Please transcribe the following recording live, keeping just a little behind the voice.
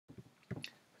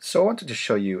So I wanted to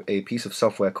show you a piece of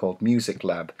software called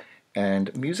MusicLab,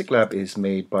 and MusicLab is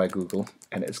made by Google,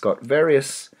 and it's got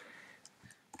various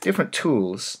different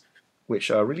tools which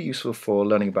are really useful for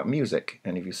learning about music.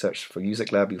 And if you search for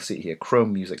MusicLab, you'll see here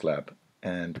Chrome MusicLab.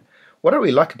 And what I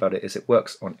really like about it is it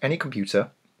works on any computer,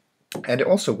 and it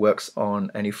also works on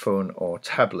any phone or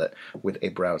tablet with a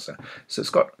browser. So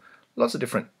it's got lots of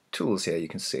different tools here you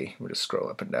can see. We'll just scroll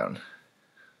up and down.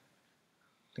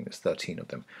 I think there's 13 of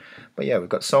them. But yeah, we've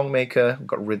got Songmaker, we've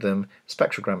got Rhythm,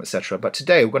 Spectrogram, etc. But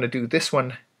today we're going to do this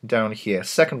one down here,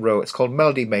 second row. It's called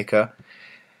Melody Maker.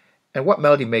 And what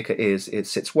Melody Maker is,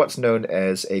 it's what's known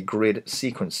as a grid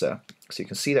sequencer. So you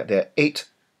can see that there are 8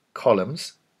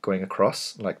 columns going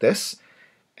across like this,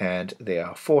 and there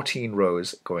are 14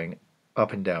 rows going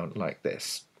up and down like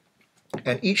this.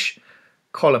 And each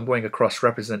column going across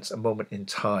represents a moment in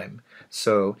time.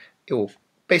 So it will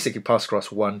basically pass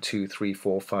across 1, 2, 3,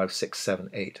 4, 5, 6, 7,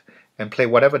 8 and play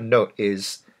whatever note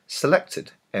is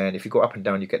selected. And if you go up and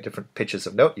down, you get different pitches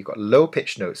of note. You've got low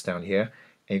pitch notes down here,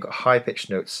 and you've got high pitch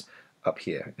notes up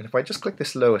here. And if I just click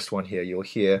this lowest one here, you'll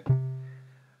hear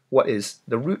what is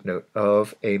the root note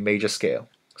of a major scale.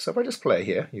 So if I just play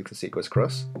here, you can see it goes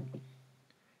across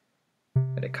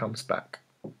and it comes back.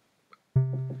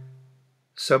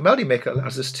 So Melody Maker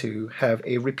allows us to have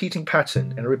a repeating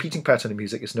pattern, and a repeating pattern in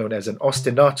music is known as an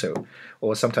ostinato,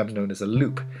 or sometimes known as a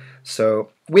loop.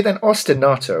 So with an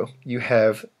ostinato, you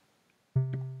have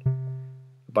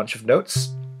a bunch of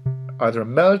notes, either a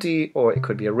melody or it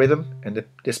could be a rhythm. In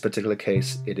this particular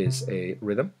case, it is a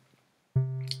rhythm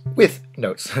with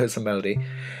notes as a melody,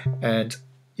 and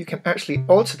you can actually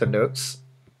alter the notes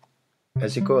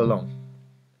as you go along.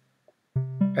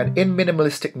 And in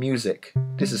minimalistic music,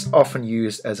 this is often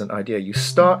used as an idea. You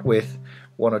start with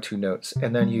 1 or 2 notes,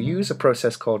 and then you use a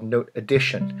process called note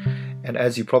addition. And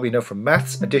as you probably know from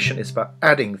maths, addition is about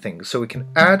adding things. So we can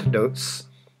add notes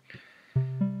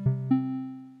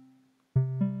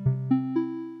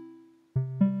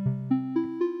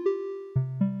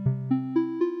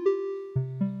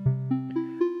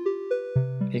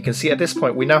you can see at this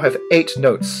point we now have 8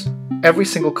 notes. Every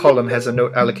single column has a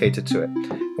note allocated to it.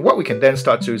 And what we can then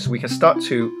start to do is we can start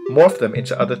to morph them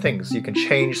into other things. You can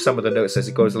change some of the notes as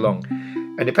it goes along.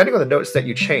 And depending on the notes that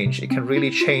you change, it can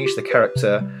really change the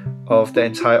character of the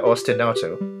entire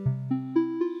ostinato.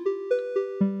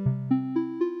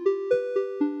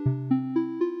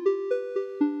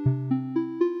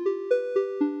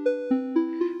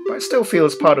 But it still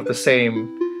feels part of the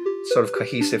same sort of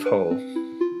cohesive whole.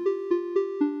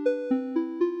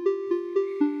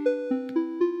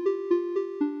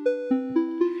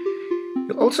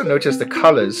 You'll also notice the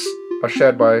colors are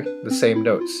shared by the same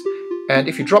notes. And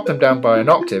if you drop them down by an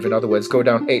octave, in other words, go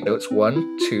down 8 notes,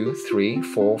 1, 2, 3,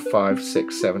 4, 5,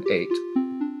 6, 7, 8,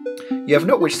 you have a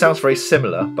note which sounds very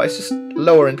similar, but it's just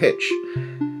lower in pitch.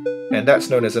 And that's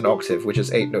known as an octave, which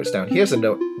is 8 notes down. Here's a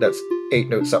note that's 8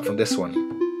 notes up from this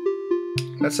one.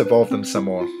 Let's evolve them some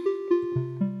more.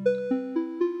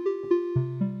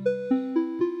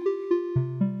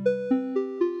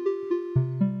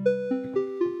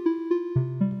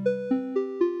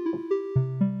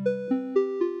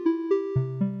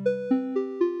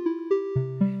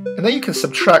 And then you can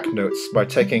subtract notes by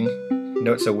taking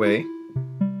notes away.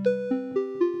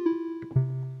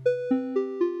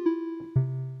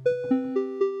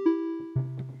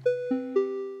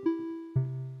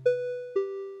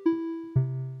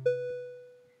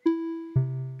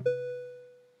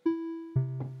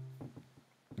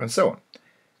 And so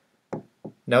on.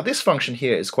 Now this function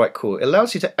here is quite cool. It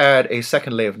allows you to add a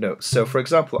second layer of notes. So for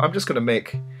example, I'm just going to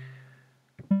make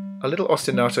a little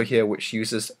ostinato here which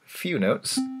uses few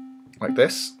notes, like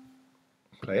this.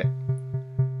 Play it.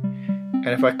 And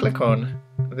if I click on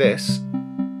this,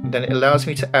 then it allows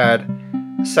me to add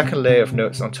a second layer of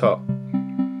notes on top.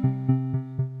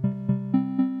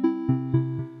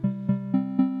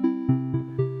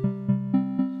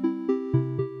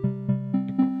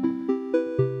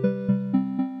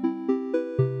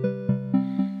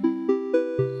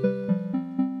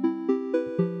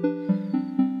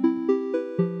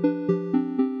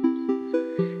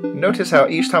 Notice how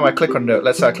each time I click on a note,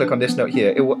 let's say I click on this note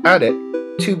here, it will add it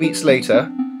 2 beats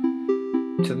later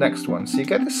to the next one. So you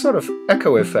get this sort of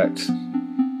echo effect.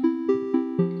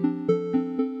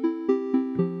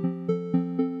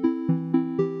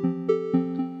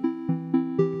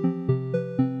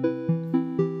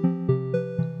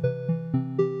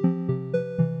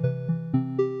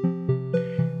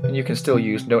 And you can still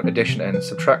use note addition and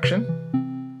subtraction.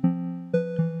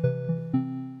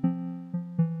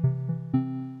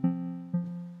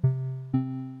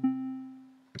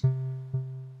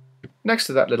 next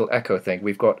to that little echo thing,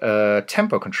 we've got a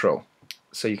tempo control.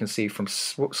 So you can see from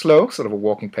slow, sort of a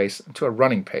walking pace, to a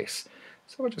running pace.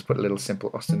 So I'll just put a little simple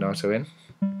ostinato in.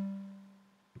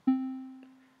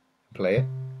 Play it.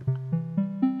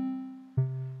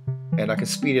 And I can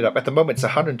speed it up. At the moment it's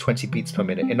 120 beats per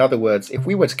minute. In other words, if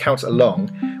we were to count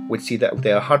along, we'd see that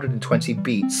there are 120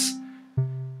 beats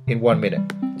in 1 minute.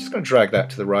 I'm just going to drag that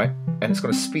to the right, and it's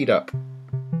going to speed up,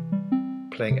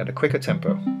 playing at a quicker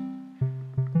tempo,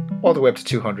 all the way up to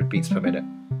 200 beats per minute.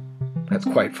 That's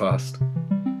quite fast.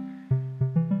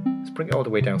 Let's bring it all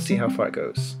the way down, see how far it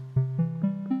goes.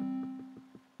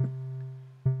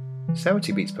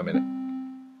 70 beats per minute.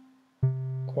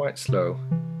 Quite slow.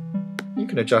 You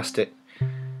can adjust it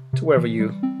to wherever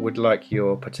you would like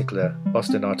your particular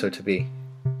ostinato to be.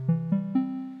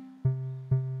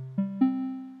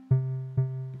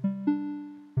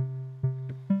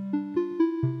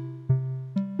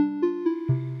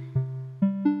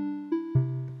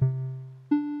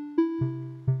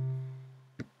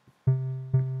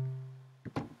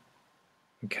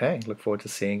 Okay, look forward to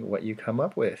seeing what you come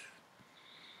up with.